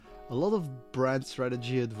a lot of brand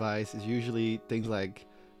strategy advice is usually things like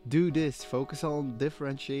do this, focus on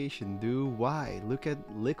differentiation, do Y, look at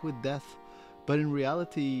liquid death. But in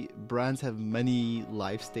reality, brands have many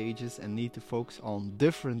life stages and need to focus on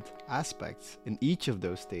different aspects in each of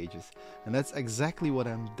those stages. And that's exactly what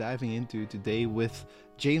I'm diving into today with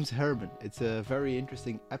James Hurman. It's a very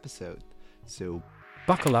interesting episode. So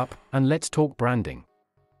buckle up and let's talk branding.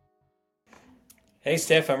 Hey,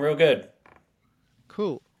 Steph, I'm real good.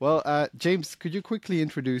 Cool. Well, James, could you quickly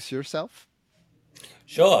introduce yourself?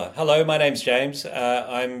 Sure. Hello, my name's James.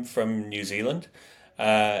 I'm from New Zealand,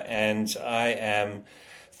 and I am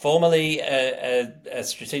formerly a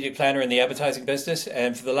strategic planner in the advertising business.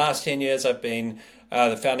 And for the last 10 years, I've been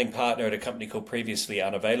the founding partner at a company called Previously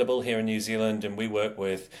Unavailable here in New Zealand. And we work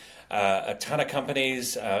with a ton of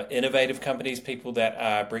companies, innovative companies, people that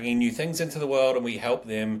are bringing new things into the world, and we help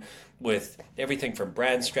them with everything from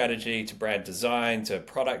brand strategy to brand design to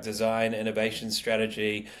product design, innovation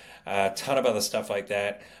strategy, a ton of other stuff like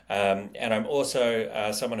that. And I'm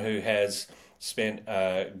also someone who has spent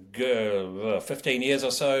 15 years or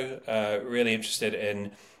so really interested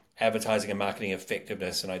in advertising and marketing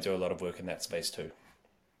effectiveness, and I do a lot of work in that space too.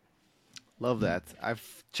 Love that.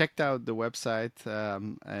 I've checked out the website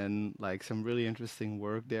and like some really interesting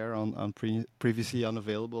work there on previously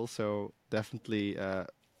unavailable. So definitely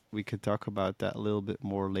we could talk about that a little bit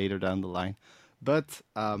more later down the line. But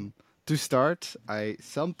to start, I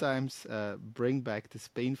sometimes bring back this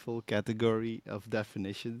painful category of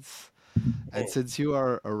definitions. And since you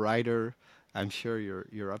are a writer, I'm sure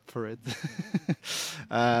you're up for it.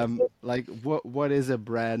 Like what is a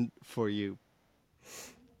brand for you?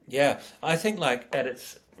 Yeah, I think like at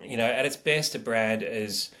its best, a brand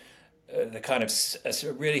is the kind of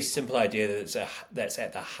a really simple idea that's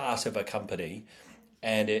at the heart of a company,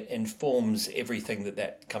 and it informs everything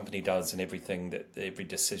that company does and every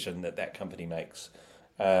decision that company makes.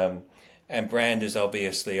 And brand is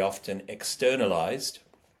obviously often externalized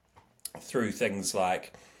through things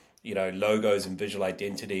like logos and visual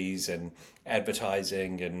identities and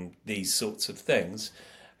advertising and these sorts of things.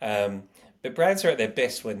 But brands are at their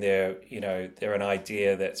best when they're an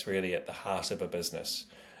idea that's really at the heart of a business,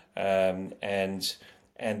 and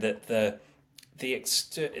that the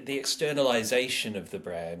externalization of the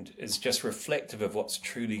brand is just reflective of what's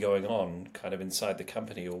truly going on, kind of inside the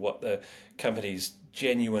company, or what the company's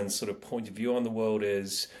genuine sort of point of view on the world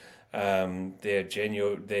is, their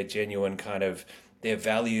genuine kind of their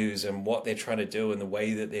values and what they're trying to do and the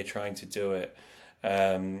way that they're trying to do it.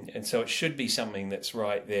 And so it should be something that's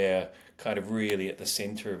right there, kind of really at the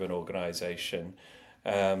center of an organization,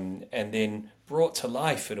 and then brought to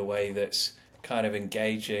life in a way that's kind of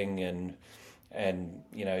engaging and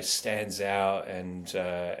stands out and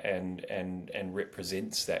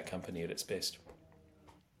represents that company at its best.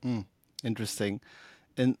 Interesting.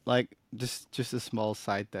 And like just a small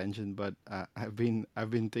side tangent, but I've been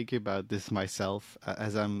thinking about this myself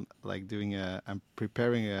as I'm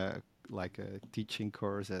preparing a teaching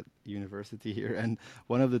course at university here, and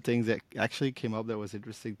one of the things that actually came up that was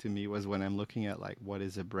interesting to me was when I'm looking at like what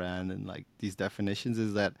is a brand and like these definitions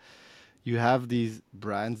is that you have these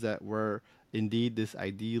brands that where indeed this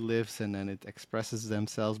idea lives and then it expresses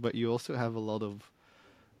themselves, but you also have a lot of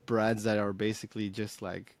brands that are basically just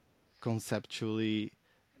like conceptually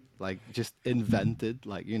like just invented.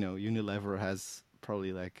 Like Unilever has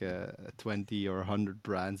probably like 20 or 100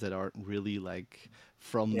 brands that aren't really like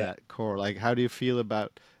from Yeah. that core. Like how do you feel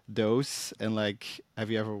about those, and like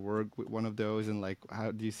have you ever worked with one of those, and like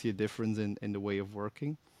how do you see a difference in the way of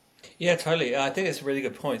working? Yeah, totally. I think it's a really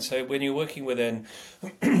good point. So when you're working within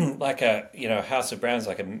like a house of brands,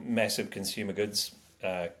 like a massive consumer goods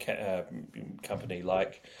company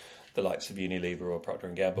like the likes of Unilever or Procter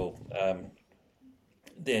and Gamble,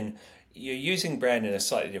 then you're using brand in a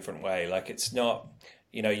slightly different way. Like it's not,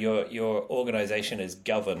 your organization is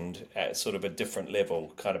governed at sort of a different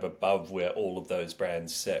level, kind of above where all of those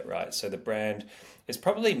brands sit, right? So the brand is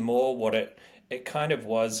probably more what it kind of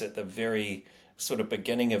was at the very sort of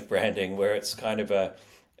beginning of branding, where it's kind of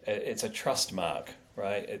it's a trust mark,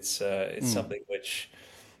 right? It's something which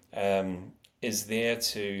is there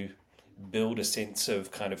to build a sense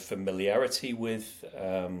of kind of familiarity with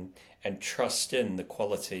and trust in the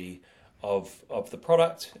quality of the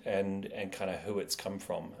product and kind of who it's come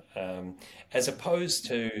from, as opposed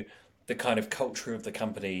to the kind of culture of the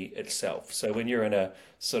company itself. So when you're in a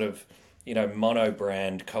sort of mono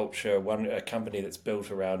brand culture, a company that's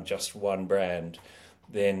built around just one brand,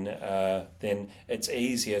 then it's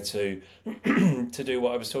easier to to do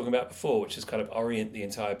what I was talking about before, which is kind of orient the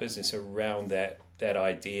entire business around that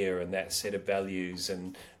idea and that set of values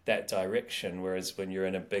and that direction. Whereas when you're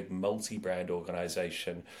in a big multi-brand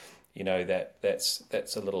organization,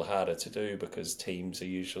 that's a little harder to do because teams are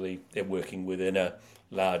usually they're working within a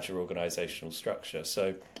larger organizational structure.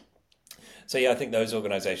 So yeah, I think those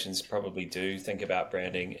organizations probably do think about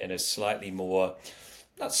branding in a slightly more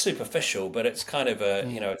not superficial, but it's kind of a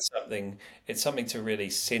Mm. it's something to really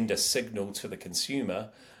send a signal to the consumer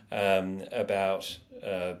about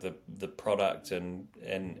the product and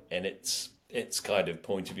its kind of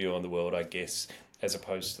point of view on the world, I guess, as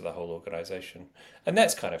opposed to the whole organization, and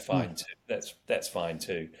that's kind of Mm. fine too. That's fine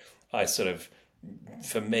too. I sort of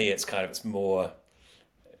for me, it's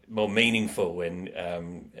more meaningful in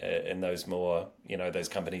those more those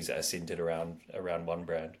companies that are centered around one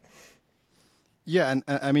brand. Yeah, and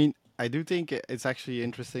I mean, I do think it's actually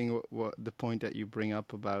interesting what the point that you bring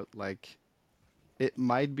up about like it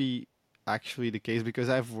might be actually the case because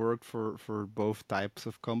I've worked for both types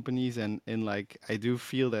of companies and like I do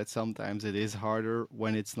feel that sometimes it is harder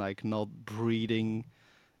when it's like not breathing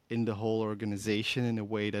in the whole organization in a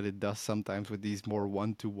way that it does sometimes with these more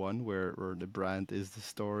one-to-one where the brand is the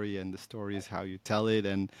story and the story is how you tell it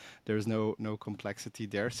and there's no complexity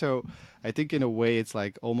there. So I think in a way it's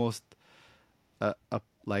like almost a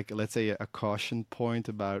like let's say a caution point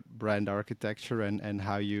about brand architecture and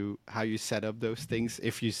how you set up those things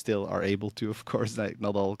if you still are able to, of course, like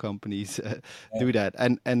not all companies do that.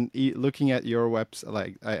 Looking at your webs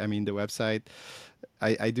like I mean the website,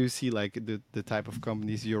 I do see like the type of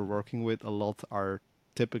companies you're working with a lot are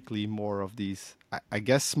typically more of these I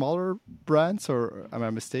guess smaller brands, or am I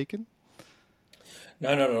mistaken?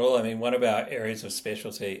 No, not at all. I mean, one of our areas of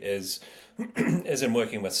specialty is is in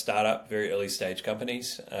working with startup, very early stage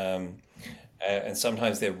companies, and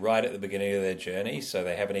sometimes they're right at the beginning of their journey, so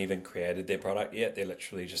they haven't even created their product yet. They're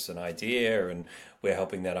literally just an idea, and we're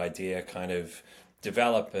helping that idea kind of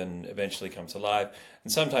develop and eventually come to life.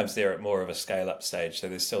 And sometimes they're at more of a scale up stage, so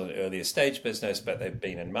they're still an earlier stage business, but they've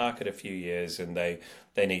been in market a few years, and they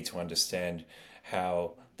need to understand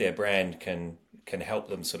how their brand can help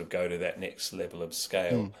them sort of go to that next level of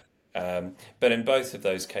scale. Mm, But in both of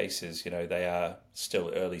those cases, they are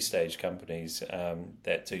still early stage companies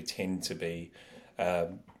that do tend to be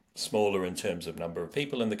smaller in terms of number of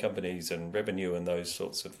people in the companies and revenue and those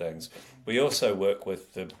sorts of things. We also work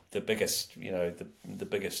with the biggest, the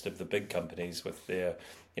biggest of the big companies with their,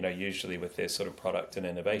 usually with their sort of product and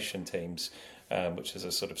innovation teams, which is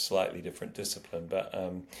a sort of slightly different discipline.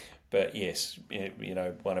 But yes,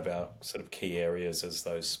 one of our sort of key areas is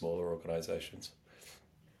those smaller organizations.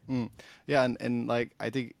 mm. Yeah, and like I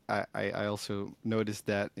think I also noticed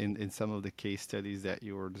that in some of the case studies that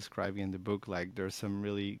you were describing in the book, like there's some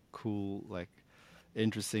really cool like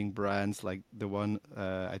interesting brands like the one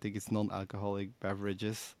I think it's non-alcoholic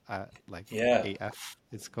beverages like Yeah. AF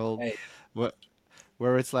it's called, Hey, where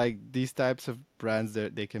where it's like these types of brands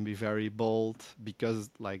that they can be very bold because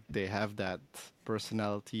like they have that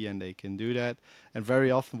personality and they can do that. And very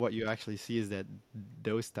often what you actually see is that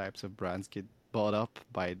those types of brands get bought up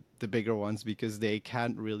by the bigger ones because they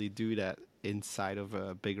can't really do that inside of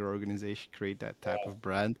a bigger organization, create that type of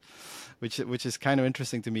brand, which is kind of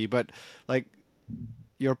interesting to me. But like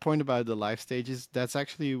your point about the life stages, that's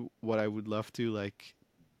actually what I would love to like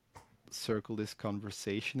circle this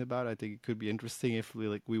conversation about. I think it could be interesting if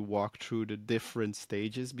we walk through the different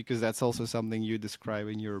stages because that's also something you describe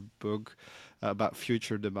in your book about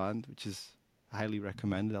future demand, which is highly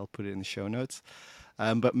recommended. I'll put it in the show notes.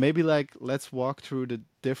 But maybe like let's walk through the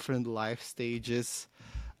different life stages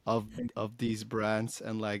of of these brands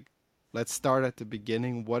and like let's start at the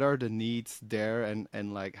beginning. What are the needs there and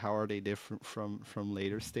like how are they different from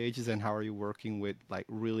later stages and how are you working with like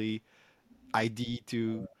really ID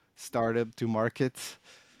to startup to market?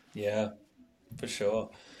 yeah, for sure.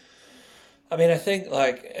 I mean, I think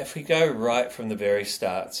like if we go right from the very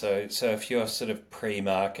start, so if you're sort of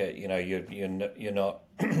pre-market, you're not,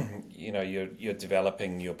 you're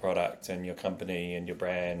developing your product and your company and your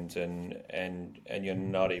brand and you're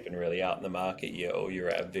not even really out in the market yet, or you're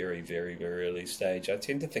at a very, very, very early stage. I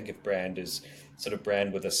tend to think of brand as sort of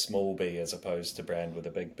brand with a small b as opposed to brand with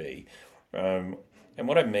a big B. Um, and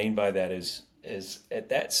what I mean by that is at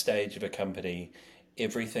that stage of a company,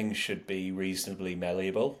 everything should be reasonably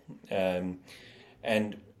malleable. And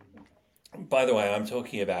by the way, I'm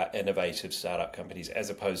talking about innovative startup companies as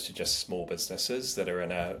opposed to just small businesses that are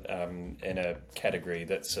in a category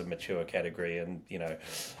that's a mature category, and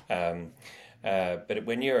but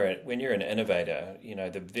when you're an innovator,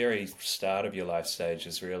 the very start of your life stage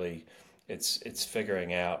is really it's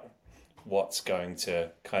figuring out what's going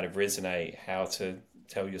to kind of resonate, how to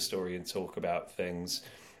tell your story and talk about things,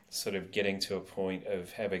 sort of getting to a point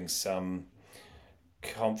of having some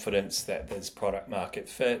confidence that there's product market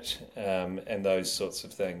fit, and those sorts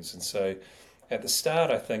of things. And so at the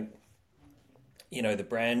start, I think, the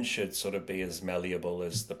brand should sort of be as malleable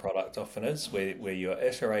as the product often is, where you're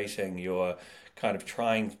iterating, you're kind of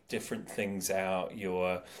trying different things out,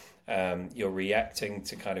 you're reacting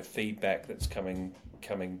to kind of feedback that's coming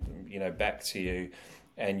back to you,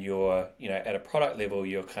 and you're at a product level,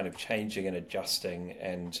 you're kind of changing and adjusting,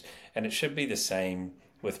 and it should be the same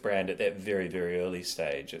with brand at that very, very early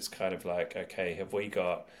stage. It's kind of like, okay, have we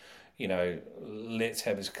got, let's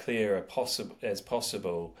have as clear as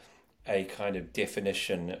possible a kind of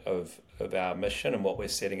definition of our mission and what we're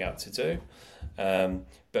setting out to do.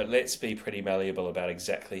 But let's be pretty malleable about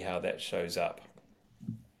exactly how that shows up.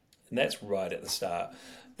 And that's right at the start.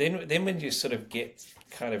 Then when you sort of get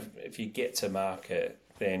kind of, if you get to market,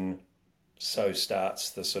 then so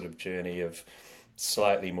starts the sort of journey of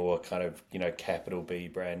slightly more kind of, capital B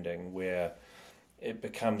branding, where it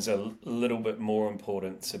becomes a little bit more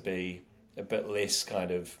important to be a bit less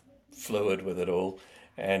kind of fluid with it all,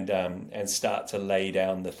 and start to lay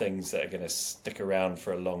down the things that are going to stick around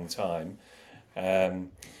for a long time.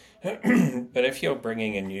 Um, but if you're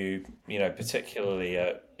bringing a new, particularly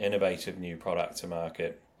a innovative new product to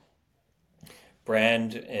market,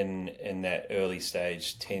 brand in that early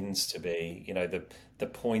stage tends to be, the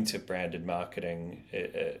point of branded marketing,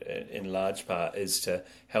 in large part, is to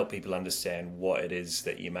help people understand what it is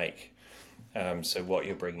that you make, so what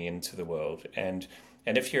you're bringing into the world. And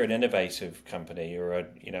if you're an innovative company, or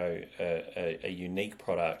a unique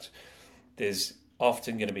product, there's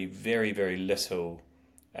often going to be very, very little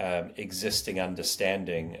existing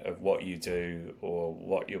understanding of what you do, or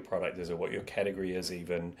what your product is, or what your category is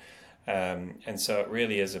even. And so it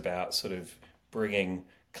really is about sort of bringing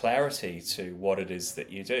clarity to what it is that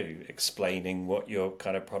you do, explaining what your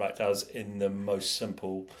kind of product does in the most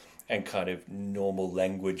simple and kind of normal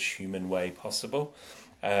language, human way possible.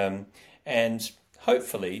 And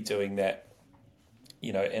hopefully doing that,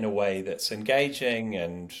 in a way that's engaging,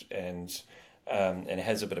 and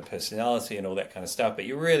has a bit of personality and all that kind of stuff. But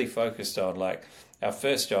you're really focused on, like, our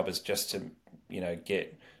first job is just to,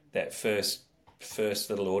 get that first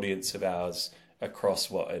little audience of ours across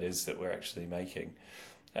what it is that we're actually making.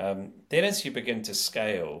 Then as you begin to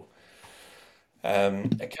scale,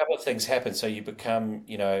 a couple of things happen. So you become,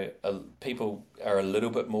 people are a little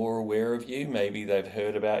bit more aware of you. Maybe they've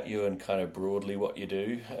heard about you and kind of broadly what you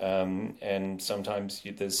do. And sometimes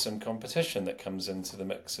there's some competition that comes into the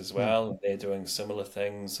mix as Mm. well. They're doing similar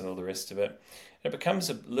things and all the rest of it. It becomes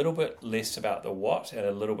a little bit less about the what and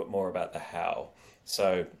a little bit more about the how.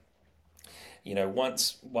 So,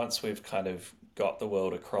 once we've kind of got the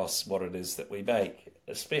world across what it is that we make,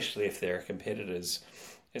 especially if there are competitors,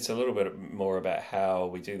 it's a little bit more about how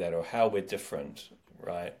we do that, or how we're different,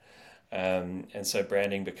 right? And so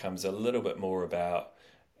branding becomes a little bit more about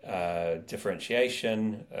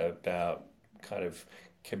differentiation, about kind of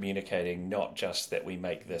communicating not just that we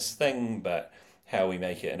make this thing, but how we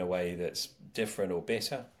make it in a way that's different or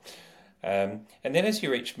better. And then as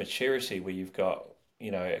you reach maturity, where you've got,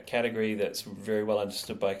 a category that's very well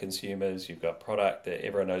understood by consumers, you've got product that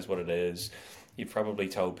everyone knows what it is, you've probably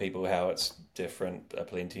told people how it's different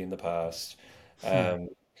plenty in the past, um,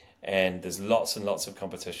 and there's lots and lots of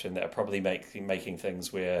competition that are probably making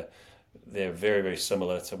things where they're very, very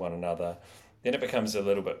similar to one another. Then it becomes a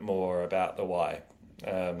little bit more about the why,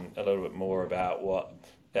 a little bit more about what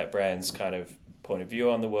that brand's kind of point of view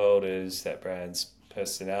on the world is, that brand's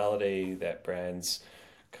personality, that brand's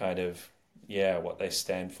kind of, yeah, what they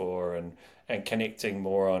stand for, and connecting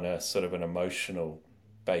more on a sort of an emotional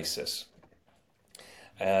basis.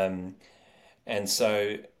 Um, and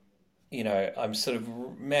so, I'm sort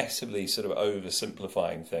of massively sort of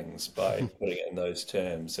oversimplifying things by putting it in those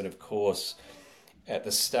terms. And of course, at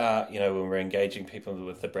the start, when we're engaging people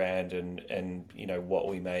with the brand, and what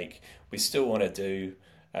we make, we still want to do,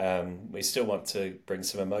 we still want to bring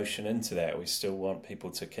some emotion into that. We still want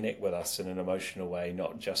people to connect with us in an emotional way,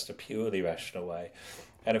 not just a purely rational way.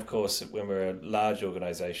 And of course, when we're a large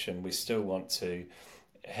organization, we still want to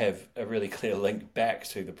have a really clear link back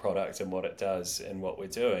to the product and what it does and what we're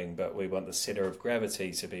doing, but we want the center of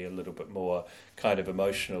gravity to be a little bit more kind of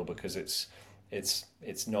emotional, because it's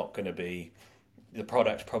not going to be, the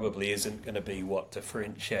product probably isn't going to be what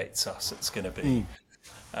differentiates us. Mm.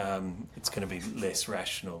 It's going to be less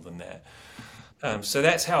rational than that. So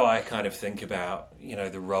that's how I kind of think about,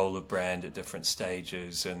 the role of brand at different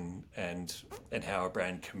stages, and how a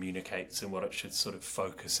brand communicates and what it should sort of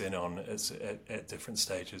focus in on at different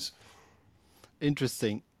stages.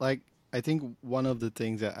 Interesting. Like, I think one of the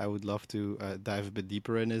things that I would love to dive a bit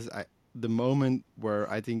deeper in is the moment where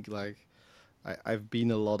I think, like, I've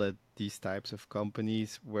been a lot at these types of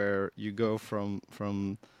companies where you go from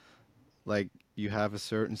like you have a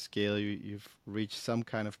certain scale, you've reached some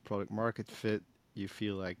kind of product market fit, you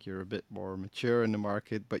feel like you're a bit more mature in the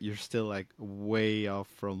market, but you're still like way off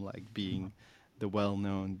from like being the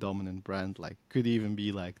well-known dominant brand. Like could even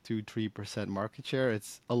be like 2-3% market share.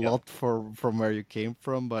 It's a Yep. lot for from where you came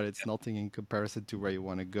from, but it's nothing in comparison to where you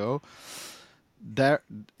want to go. There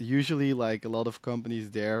usually like a lot of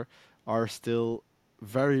companies there are still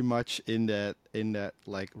very much in that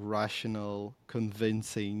like rational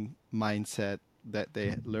convincing mindset that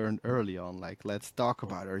they learned early on, like let's talk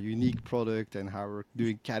about our unique product and how we're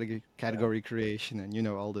doing Yeah. category creation, and you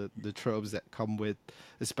know all the tropes that come with,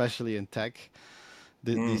 especially in tech,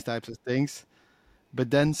 Mm, these types of things. But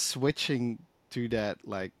then switching to that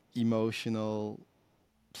like emotional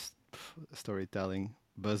storytelling,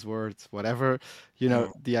 buzzwords, whatever, you know,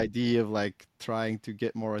 mm, the idea of like trying to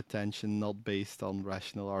get more attention, not based on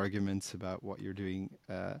rational arguments about what you're doing.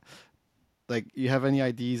 Like, you have any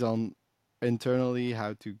ideas on internally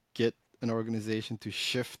how to get an organization to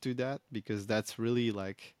shift to that? Because that's really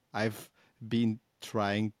like, I've been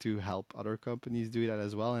trying to help other companies do that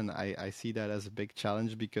as well. And I see that as a big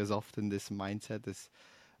challenge because often this mindset is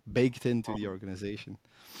baked into the mm. organization.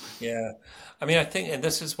 Yeah, I mean, I think, and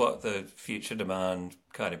this is what the future demand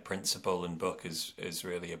kind of principle and book is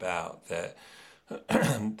really about. That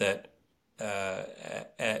that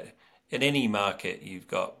at, in any market, you've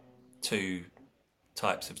got two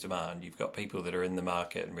types of demand. You've got people that are in the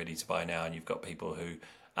market and ready to buy now, and you've got people who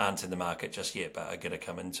aren't in the market just yet, but are going to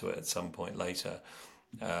come into it at some point later.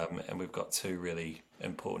 And we've got two really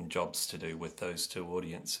important jobs to do with those two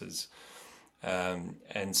audiences.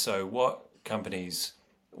 And so,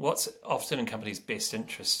 what's often in companies' best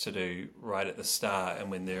interest to do right at the start, and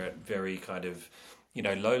when they're at very kind of,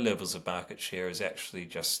 low levels of market share, is actually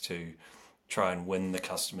just to try and win the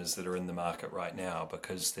customers that are in the market right now,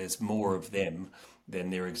 because there's more of them than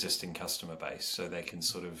their existing customer base. So they can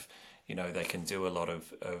sort of, they can do a lot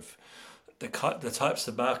of the types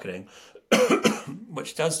of marketing,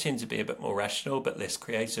 which does tend to be a bit more rational, but less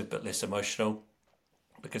creative, but less emotional,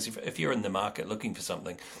 because if you're in the market looking for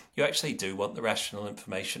something, you actually do want the rational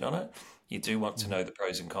information on it. You do want to Mhm. know the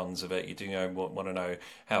pros and cons of it. You do want to know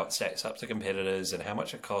how it stacks up to competitors and how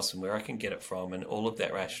much it costs and where I can get it from and all of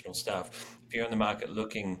that rational stuff. If you're in the market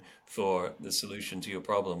looking for the solution to your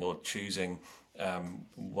problem or choosing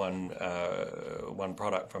one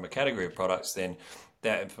product from a category of products, then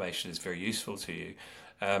that information is very useful to you.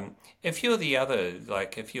 If you're the other,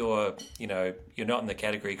 like if you're not in the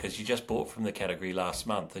category because you just bought from the category last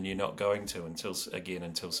month and you're not going to until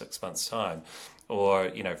 6 months time,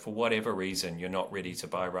 or for whatever reason you're not ready to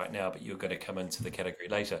buy right now, but you're going to come into the category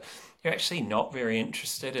later, you're actually not very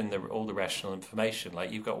interested in all the rational information.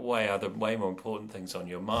 Like you've got way more important things on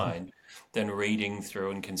your mind than reading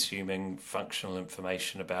through and consuming functional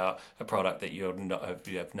information about a product that you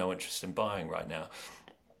have no interest in buying right now.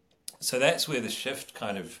 So that's where the shift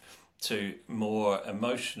kind of to more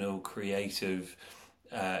emotional, creative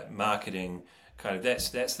marketing kind of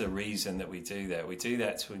that's the reason that we do that. We do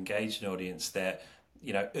that to engage an audience that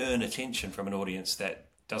earn attention from an audience that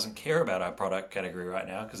doesn't care about our product category right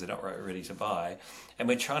now because they're not ready to buy, and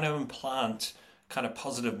we're trying to implant kind of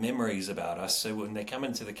positive memories about us. So when they come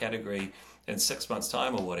into the category in 6 months'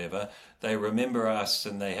 time or whatever, they remember us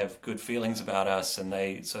and they have good feelings about us, and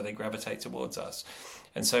they gravitate towards us.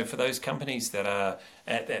 And so for those companies that are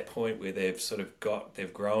at that point where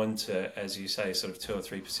they've grown to, as you say, sort of 2 or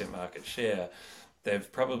 3% market share,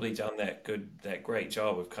 they've probably done that great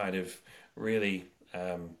job of kind of really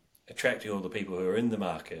attracting all the people who are in the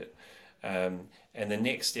market. And the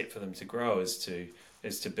next step for them to grow is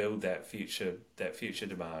to build that future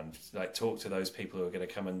demand. Like talk to those people who are going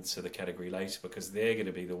to come into the category later, because they're going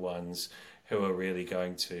to be the ones who are really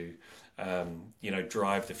going to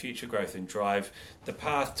drive the future growth and drive the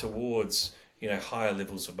path towards higher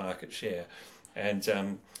levels of market share. And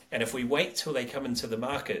if we wait till they come into the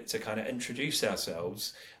market to kind of introduce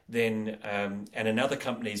ourselves, then and another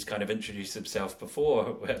company's kind of introduced themselves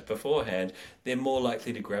beforehand, they're more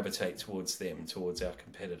likely to gravitate towards them, towards our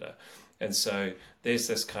competitor. And so there's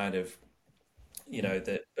this kind of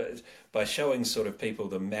that by showing sort of people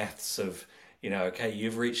the maths of okay,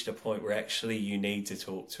 you've reached a point where actually you need to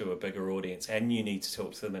talk to a bigger audience and you need to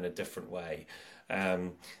talk to them in a different way.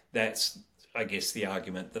 um, that's, I guess, the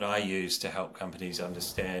argument that I use to help companies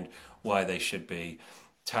understand why they should be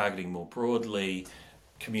targeting more broadly,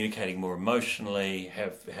 communicating more emotionally,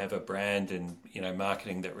 have a brand and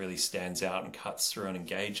marketing that really stands out and cuts through and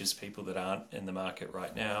engages people that aren't in the market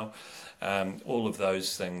right now. All of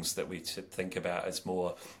those things that we think about as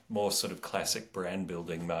more sort of classic brand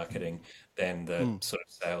building marketing than the Mm. sort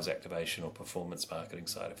of sales activation or performance marketing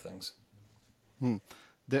side of things. Hmm.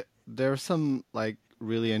 There are some like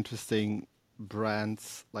really interesting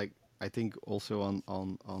brands, like I think also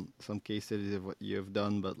on some case studies of what you have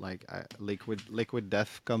done, but like Liquid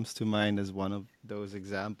Death comes to mind as one of those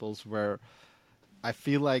examples where I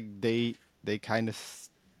feel like they kind of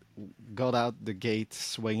got out the gate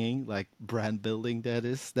swinging, like brand building that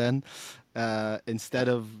is. Then Yeah, instead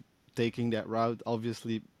of taking that route,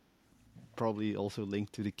 obviously probably also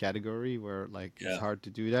linked to the category where like it's yeah. hard to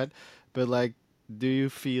do that, but like do you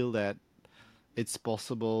feel that it's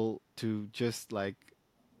possible to just like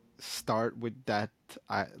start with that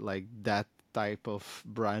like that type of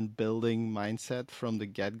brand building mindset from the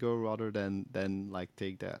get-go rather than like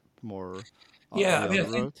take that more Yeah, the I mean, I other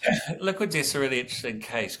think road? Liquid Death's a really interesting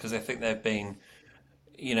case because I think they've been,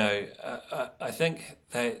 I think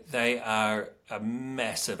they are a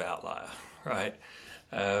massive outlier, right?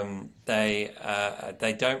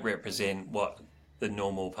 They don't represent what the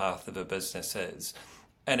normal path of a business is,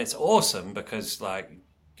 and it's awesome because like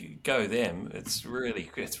go them, it's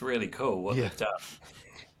really cool what Yeah. they've done.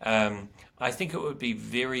 Um, I think it would be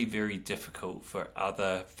very, very difficult for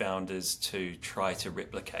other founders to try to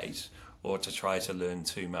replicate or to try to learn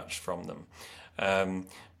too much from them.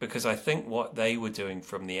 Because I think what they were doing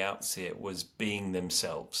from the outset was being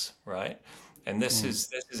themselves, right? And this Mm, is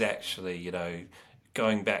this is actually,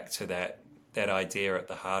 going back to that idea at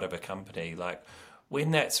the heart of a company, like when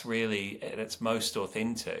that's really at its most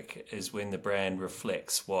authentic is when the brand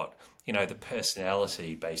reflects what, the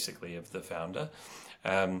personality basically of the founder.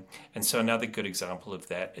 And so another good example of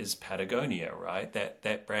that is Patagonia, right?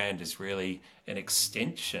 That brand is really an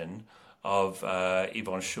extension of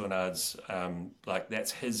Yvon Chouinard's, like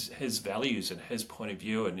that's his values and his point of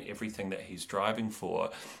view and everything that he's driving for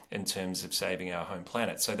in terms of saving our home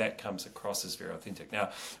planet. So that comes across as very authentic.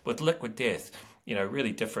 Now with Liquid Death,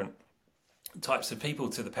 really different types of people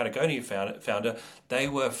to the Patagonia founder. They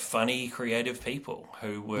were funny, creative people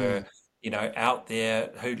who were, mm, out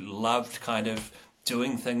there, who loved kind of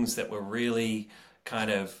doing things that were really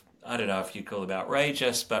kind of, I don't know if you'd call them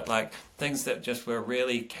outrageous, but like things that just were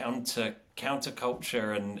really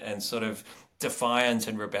counterculture and sort of defiant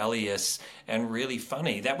and rebellious and really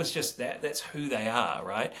funny. That was just that's who they are,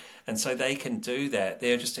 right? And so they can do that.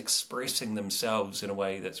 They're just expressing themselves in a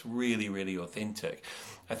way that's really, really authentic.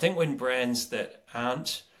 I think when brands that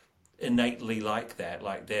aren't innately like that,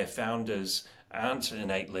 like their founders aren't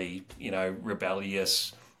innately,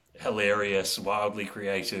 rebellious, hilarious, wildly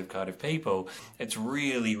creative kind of people, it's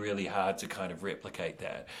really, really hard to kind of replicate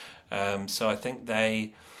that. So I think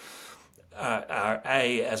they are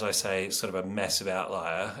A, as I say, sort of a massive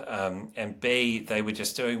outlier, and B, they were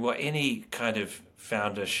just doing what any kind of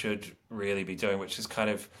founder should really be doing, which is kind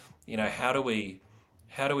of, how do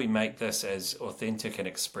we make this as authentic an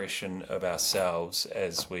expression of ourselves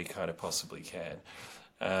as we kind of possibly can?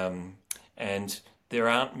 And there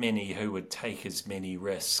aren't many who would take as many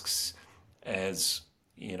risks as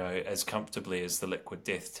as comfortably as the Liquid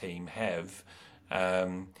Death team have.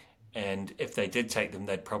 Um, and if they did take them,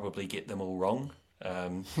 they'd probably get them all wrong,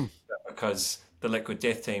 because the Liquid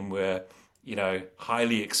Death team were,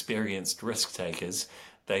 highly experienced risk takers.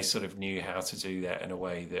 They sort of knew how to do that in a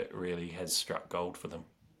way that really has struck gold for them.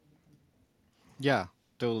 yeah,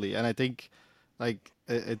 totally. And I think like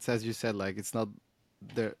it's as you said, like it's not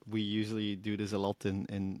there. We usually do this a lot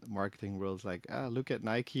in marketing worlds, like look at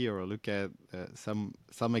Nike or look at some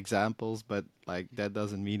examples, but like that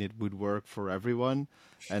doesn't mean it would work for everyone.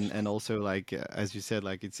 And also like as you said,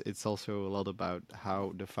 like it's also a lot about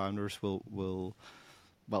how the founders will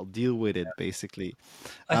well deal with it basically.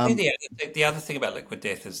 I think Um, the other thing about Liquid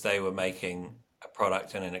Death is they were making a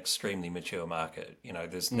product in an extremely mature market.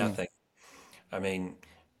 There's mm, nothing. I mean,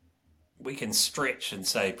 we can stretch and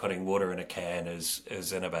say putting water in a can is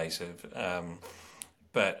innovative,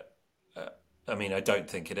 but I mean, I don't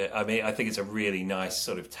think it is. I mean, I think it's a really nice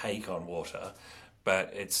sort of take on water,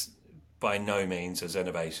 but it's by no means as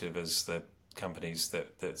innovative as the companies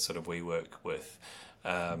that sort of we work with.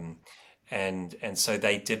 Um, and so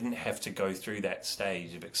they didn't have to go through that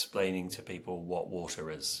stage of explaining to people what water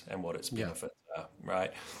is and what its yeah. benefits are,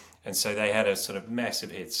 right? And so they had a sort of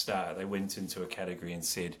massive head start. They went into a category and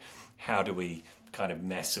said, how do we kind of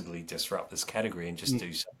massively disrupt this category and just Mm,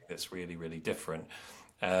 do something that's really, really different?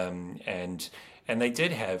 And they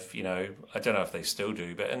did have, I don't know if they still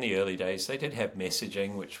do, but in the early days they did have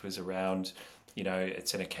messaging which was around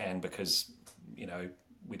it's in a can because you know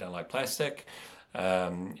we don't like plastic,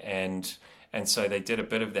 and so they did a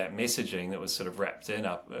bit of that messaging that was sort of wrapped in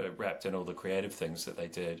all the creative things that they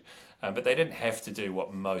did, but they didn't have to do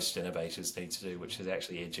what most innovators need to do, which is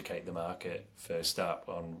actually educate the market first up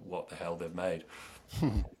on what the hell they've made.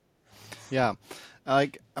 Yeah,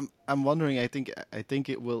 like I'm wondering. I think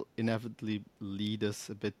it will inevitably lead us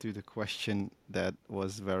a bit to the question that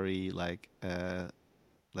was very like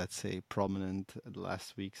let's say prominent the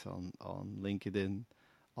last weeks on LinkedIn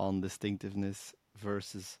on distinctiveness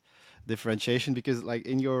versus differentiation, because like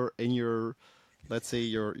in your let's say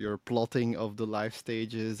your plotting of the life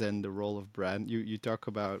stages and the role of brand, you talk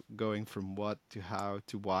about going from what to how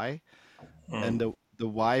to why, and Mm. the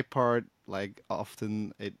why part, like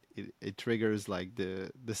often it triggers like the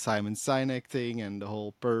Simon Sinek thing and the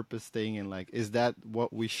whole purpose thing, and like is that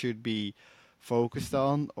what we should be focused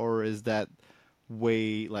on, or is that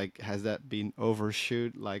way like has that been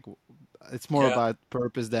overshoot, like it's more Yeah, about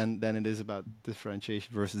purpose than it is about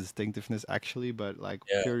differentiation versus distinctiveness actually, but like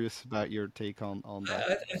yeah. curious about your take on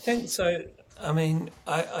that. I think so. I mean,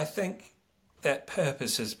 I think that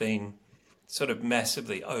purpose has been sort of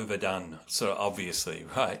massively overdone, sort of obviously,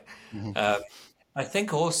 right? Hmm. Uh, I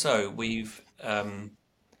think also we've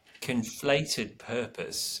conflated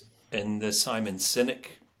purpose in the Simon Sinek,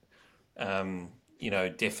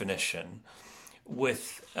 definition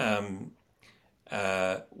with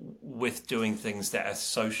with doing things that are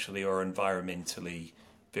socially or environmentally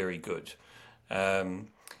very good. Um,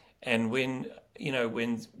 and when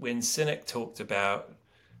Sinek talked about,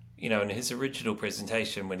 in his original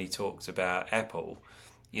presentation when he talked about Apple,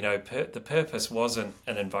 the purpose wasn't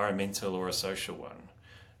an environmental or a social one.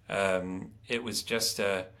 It was just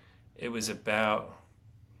it was about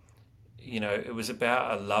it was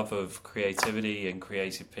about a love of creativity and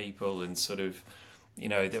creative people, and sort of,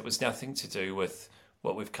 that was nothing to do with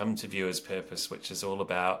what we've come to view as purpose, which is all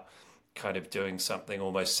about kind of doing something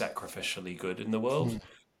almost sacrificially good in the world.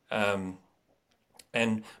 Um,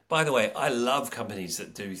 and by the way, I love companies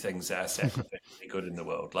that do things that are sacrificially good in the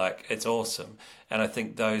world. Like, it's awesome. And I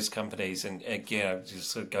think those companies, and again, I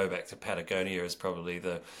just sort of go back to Patagonia as probably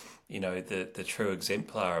the true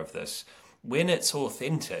exemplar of this. When it's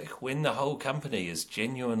authentic, when the whole company is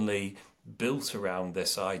genuinely built around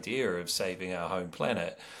this idea of saving our home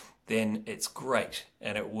planet, then it's great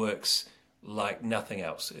and it works like nothing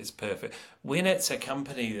else. It's perfect. When it's a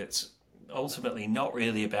company that's ultimately not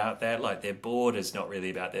really about that, like their board is not really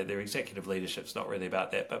about that, their executive leadership's not really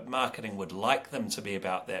about that, but marketing would like them to be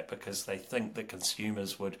about that because they think that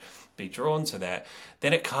consumers would be drawn to that,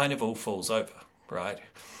 then it kind of all falls over, right?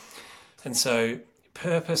 And so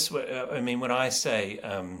purpose, I mean, when I say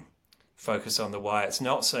focus on the why, it's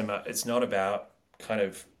not so much, it's not about kind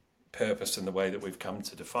of purpose in the way that we've come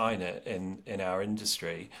to define it in our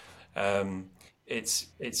industry. Um, it's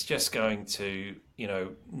just going to,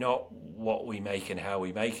 not what we make and how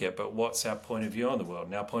we make it, but what's our point of view on the world.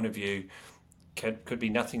 And our point of view could be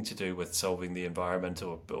nothing to do with solving the environment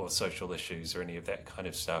or social issues or any of that kind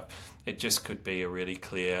of stuff. It just could be a really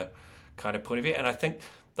clear kind of point of view. And I think,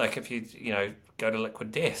 like, if you go to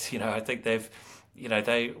Liquid Death, I think they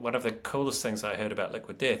one of the coolest things I heard about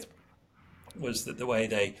Liquid Death was that the way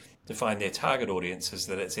they define their target audience is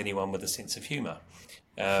that it's anyone with a sense of humor.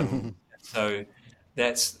 So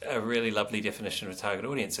that's a really lovely definition of a target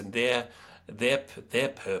audience, and their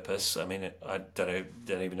purpose. I mean, I don't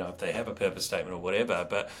even know if they have a purpose statement or whatever,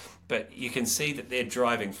 but you can see that their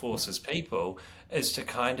driving force as people is to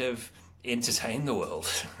kind of entertain the world.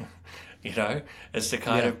 Is to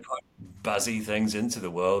kind Yeah. of put buzzy things into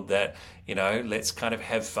the world that, let's kind of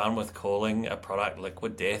have fun with calling a product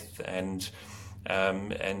Liquid Death, and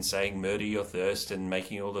saying murder your thirst, and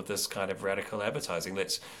making all of this kind of radical advertising.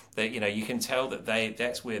 You can tell that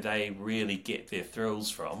that's where they really get their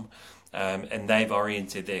thrills from. And they've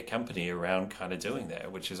oriented their company around kind of doing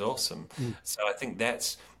that, which is awesome. Mm. So I think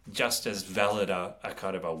that's just as valid a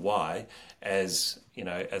kind of a why as,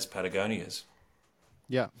 as Patagonia's.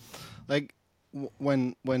 Yeah. Like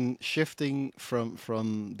when shifting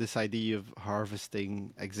from this idea of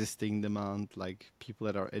harvesting existing demand, like people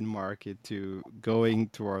that are in market, to going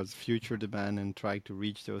towards future demand and trying to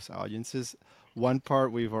reach those audiences, one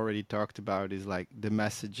part we've already talked about is like the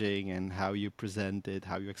messaging and how you present it,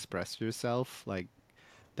 how you express yourself. Like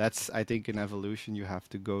that's, I think, an evolution you have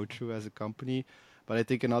to go through as a company. But I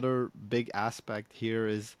think another big aspect here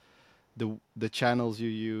is the channels you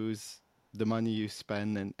use, the money you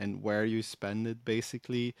spend, and where you spend it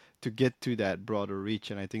basically to get to that broader reach.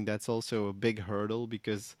 And I think that's also a big hurdle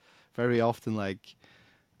because very often like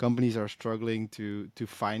companies are struggling to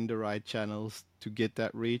find the right channels to get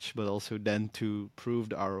that reach, but also then to prove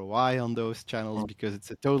the ROI on those channels, because it's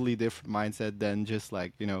a totally different mindset than just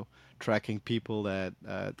like, tracking people that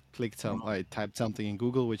clicked typed something in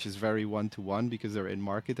Google, which is very one to one because they're in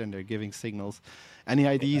market and they're giving signals. Any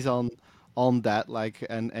ideas on that, like,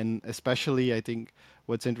 and especially I think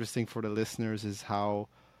what's interesting for the listeners is how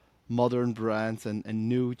modern brands and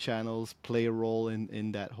new channels play a role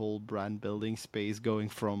in that whole brand building space, going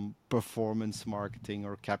from performance marketing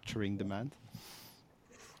or capturing demand.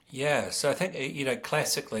 Yeah, so I think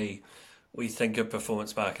classically we think of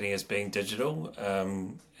performance marketing as being digital,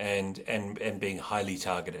 and being highly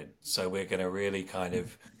targeted. So we're going to really kind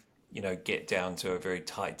of get down to a very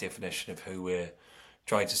tight definition of who we're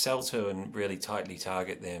trying to sell to and really tightly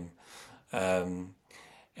target them. Um,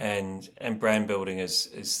 and brand building is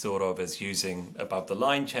thought of as using above the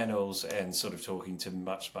line channels and sort of talking to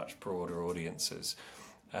much broader audiences.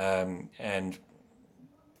 And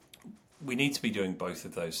we need to be doing both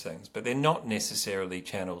of those things, but they're not necessarily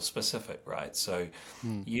channel specific, right? So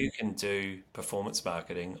Mm. you can do performance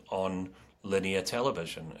marketing on linear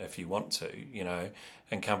television if you want to,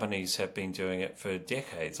 and companies have been doing it for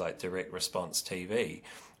decades, like direct response TV,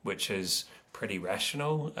 which is pretty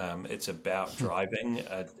rational. It's about driving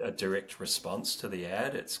a direct response to the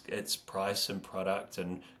ad. It's price and product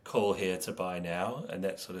and call here to buy now and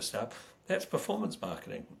that sort of stuff. That's performance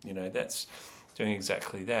marketing. That's doing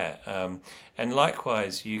exactly that. And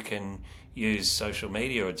likewise, you can use social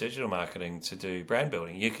media or digital marketing to do brand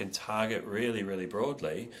building. You can target really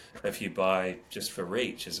broadly if you buy just for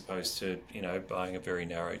reach as opposed to, buying a very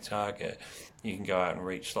narrow target. You can go out and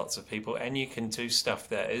reach lots of people, and you can do stuff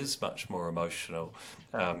that is much more emotional,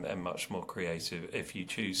 and much more creative if you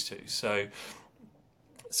choose to. So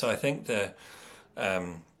I think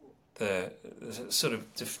um, the sort of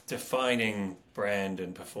defining brand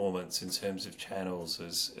and performance in terms of channels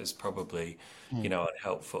is probably Mm.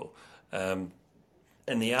 unhelpful. Um,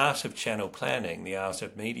 and the art of channel planning, the art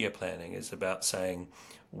of media planning, is about saying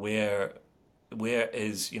where where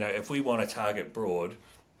is if we want to target broad,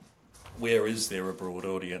 where is there a broad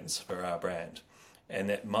audience for our brand? And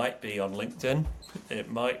that might be on LinkedIn, it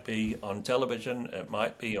might be on television, it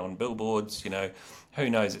might be on billboards, who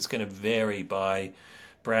knows? It's going to vary by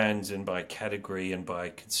brands and by category and by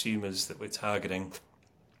consumers that we're targeting.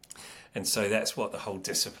 And so that's what the whole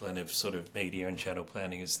discipline of sort of media and channel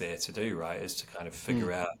planning is there to do, right? Is to kind of Mm.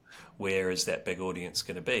 figure out where is that big audience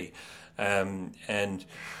going to be. And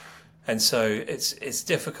so it's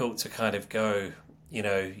difficult to kind of go,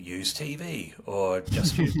 use TV or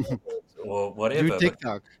just use or Do whatever. But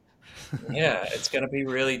TikTok. yeah, it's going to be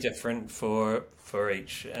really different for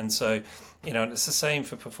each. And so, and it's the same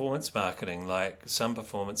for performance marketing. Like some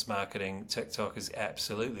performance marketing, TikTok is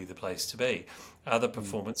absolutely the place to be. Other Mm.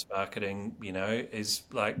 performance marketing, is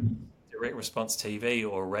like direct response TV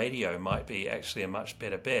or radio might be actually a much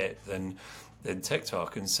better bet than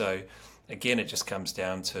TikTok. And so, again, it just comes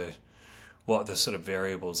down to what the sort of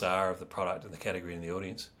variables are of the product and the category and the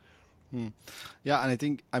audience. Mm. Yeah, and I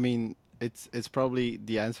think, I mean, it's probably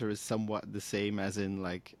the answer is somewhat the same, as in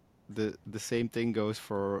like the same thing goes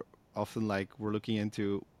for often, like we're looking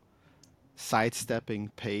into sidestepping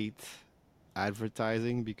paid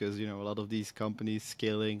advertising, because a lot of these companies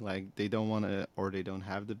scaling, like they don't want to, or they don't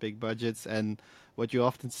have the big budgets. And what you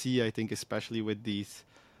often see, I think, especially with these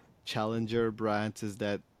challenger brands, is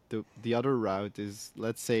that the other route is,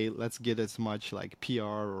 let's say, let's get as much like PR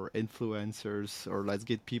or influencers, or let's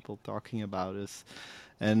get people talking about us.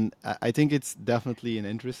 And I think it's definitely an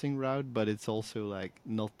interesting route, but it's also like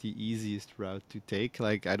not the easiest route to take.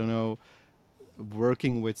 Like, I don't know,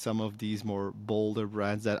 working with some of these more bolder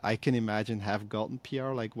brands that I can imagine have gotten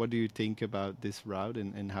PR, like what do you think about this route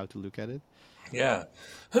and how to look at it? Yeah.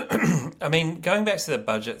 I mean, going back to the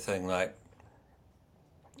budget thing, like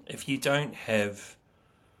if you don't have,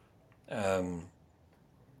 um,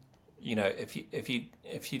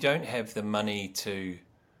 if you don't have the money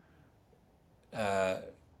uh,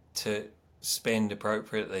 to spend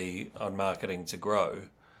appropriately on marketing to grow,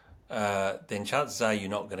 then chances are you're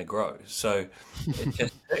not going to grow. So it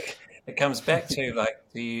just it comes back to like,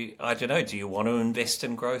 I don't know, do you want to invest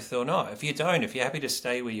in growth or not? If you don't, if you're happy to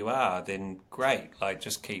stay where you are, then great. Like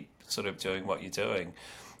just keep sort of doing what you're doing.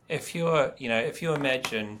 If you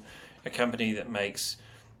imagine a company that makes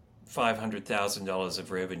 $500,000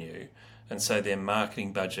 of revenue, and so their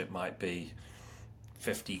marketing budget might be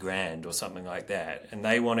 50 grand or something like that, and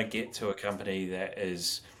they want to get to a company that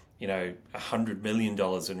is, $100 million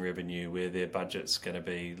in revenue, where their budget's going to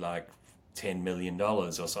be like $10 million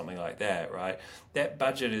or something like that, right? That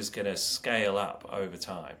budget is going to scale up over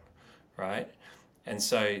time, right? and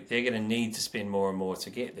so they're going to need to spend more and more to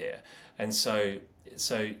get there. And so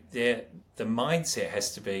the mindset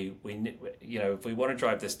has to be if we want to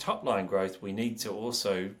drive this top line growth, we need to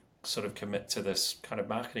also sort of commit to this kind of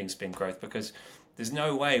marketing spend growth, because there's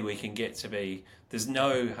no way we can get to be there's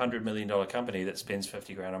no $100 million company that spends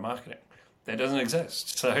 50 grand on marketing. That doesn't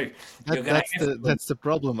exist. So you're going to have to. That's the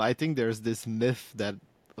problem. I think there's this myth that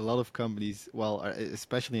a lot of companies, well,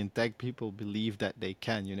 especially in tech, people believe that they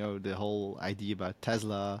can. You know, the whole idea about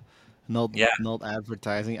Tesla Yeah, not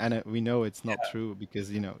advertising, and we know it's not true because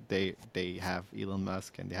they have Elon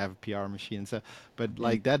Musk and they have a PR machine. So, but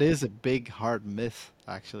like that is a big hard myth,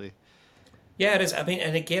 actually. yeah, it is. I mean,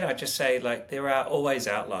 and again, I just say like there are always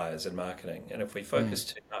outliers in marketing, and if we Mm, focus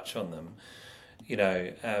too much on them,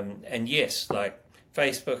 and yes, like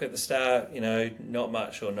Facebook at the start, not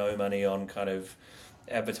much or no money on kind of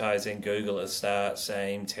advertising. Google at the start,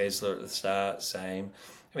 same. Tesla at the start, same.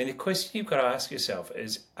 I mean, the question you've got to ask yourself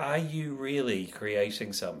is: are you really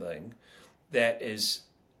creating something that is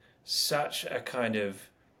such a kind of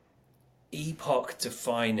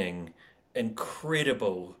epoch-defining,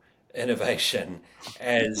 incredible innovation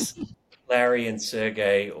as Larry and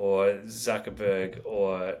Sergey or Zuckerberg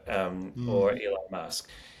or mm, Elon Musk?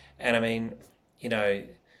 And I mean, you know,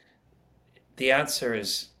 the answer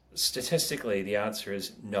is statistically, the answer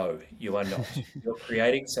is no, you are not. You're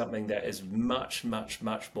creating something that is much, much,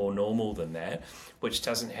 much more normal than that, which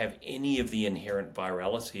doesn't have any of the inherent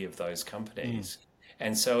virality of those mm, companies.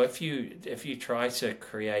 And so if you try to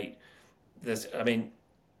create this, I mean,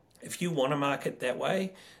 if you want to market that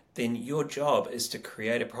way, then your job is to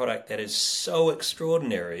create a product that is so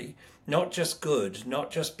extraordinary, not just good,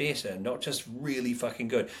 not just better, not just really fucking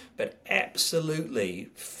good, but absolutely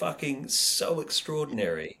fucking so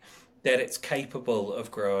extraordinary that it's capable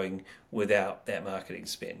of growing without that marketing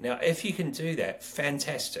spend. Now, if you can do that,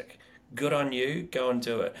 fantastic. Good on you, go and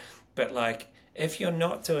do it. But like, if you're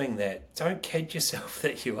not doing that, don't kid yourself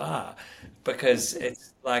that you are, because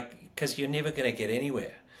it's like, because you're never going to get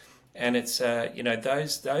anywhere. And it's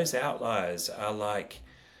those outliers are like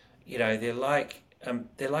they're like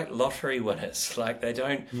lottery winners. Like they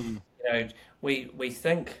don't mm. you know we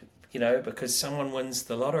think because someone wins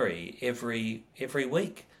the lottery every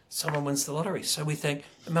week. Someone wins the lottery, so we think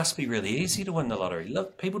it must be really easy to win the lottery.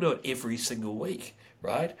 Look, people do it every single week,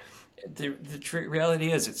 right? The true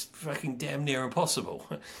reality is it's fucking damn near impossible.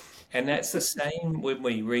 And that's the same when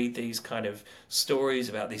we read these kind of stories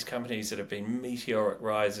about these companies that have been meteoric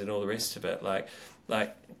rise and all the rest of it. Like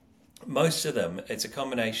most of them, it's a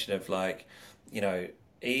combination of like, you know,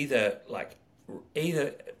 either like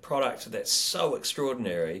either product that's so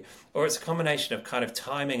extraordinary, or it's a combination of kind of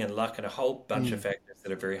timing and luck and a whole bunch of Mm. factors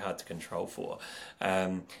that are very hard to control for.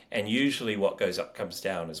 And usually, what goes up comes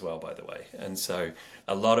down as well, by the way. And so,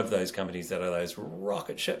 a lot of those companies that are those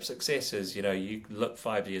rocket ship successes, you look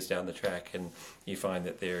 5 years down the track and you find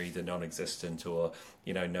that they're either non-existent or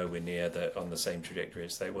nowhere near on the same trajectory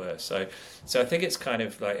as they were. So I think it's kind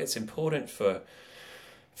of like it's important for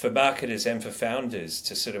marketers and for founders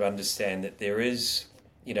to sort of understand that there is,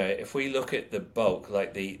 if we look at the bulk,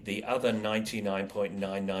 like the other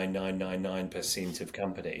 99.99999% of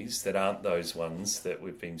companies that aren't those ones that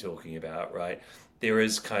we've been talking about, right? There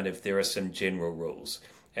are some general rules.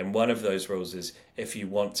 And one of those rules is if you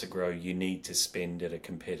want to grow, you need to spend at a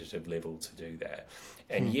competitive level to do that.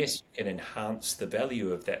 And Hmm. yes, you can enhance the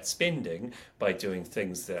value of that spending by doing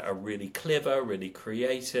things that are really clever, really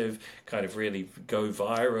creative, kind of really go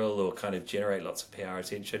viral or kind of generate lots of PR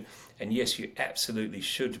attention. And yes, you absolutely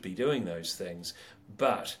should be doing those things,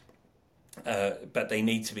 but but they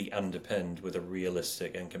need to be underpinned with a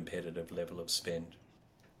realistic and competitive level of spend.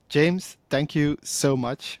 James, thank you so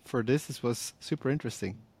much for this. This was super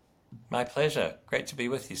interesting. My pleasure. Great to be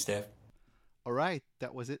with you, Steph. All right,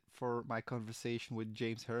 that was it for my conversation with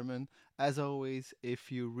James Hurman. As always,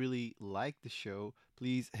 if you really like the show,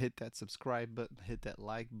 please hit that subscribe button, hit that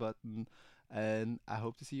like button, and I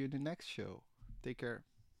hope to see you in the next show. Take care.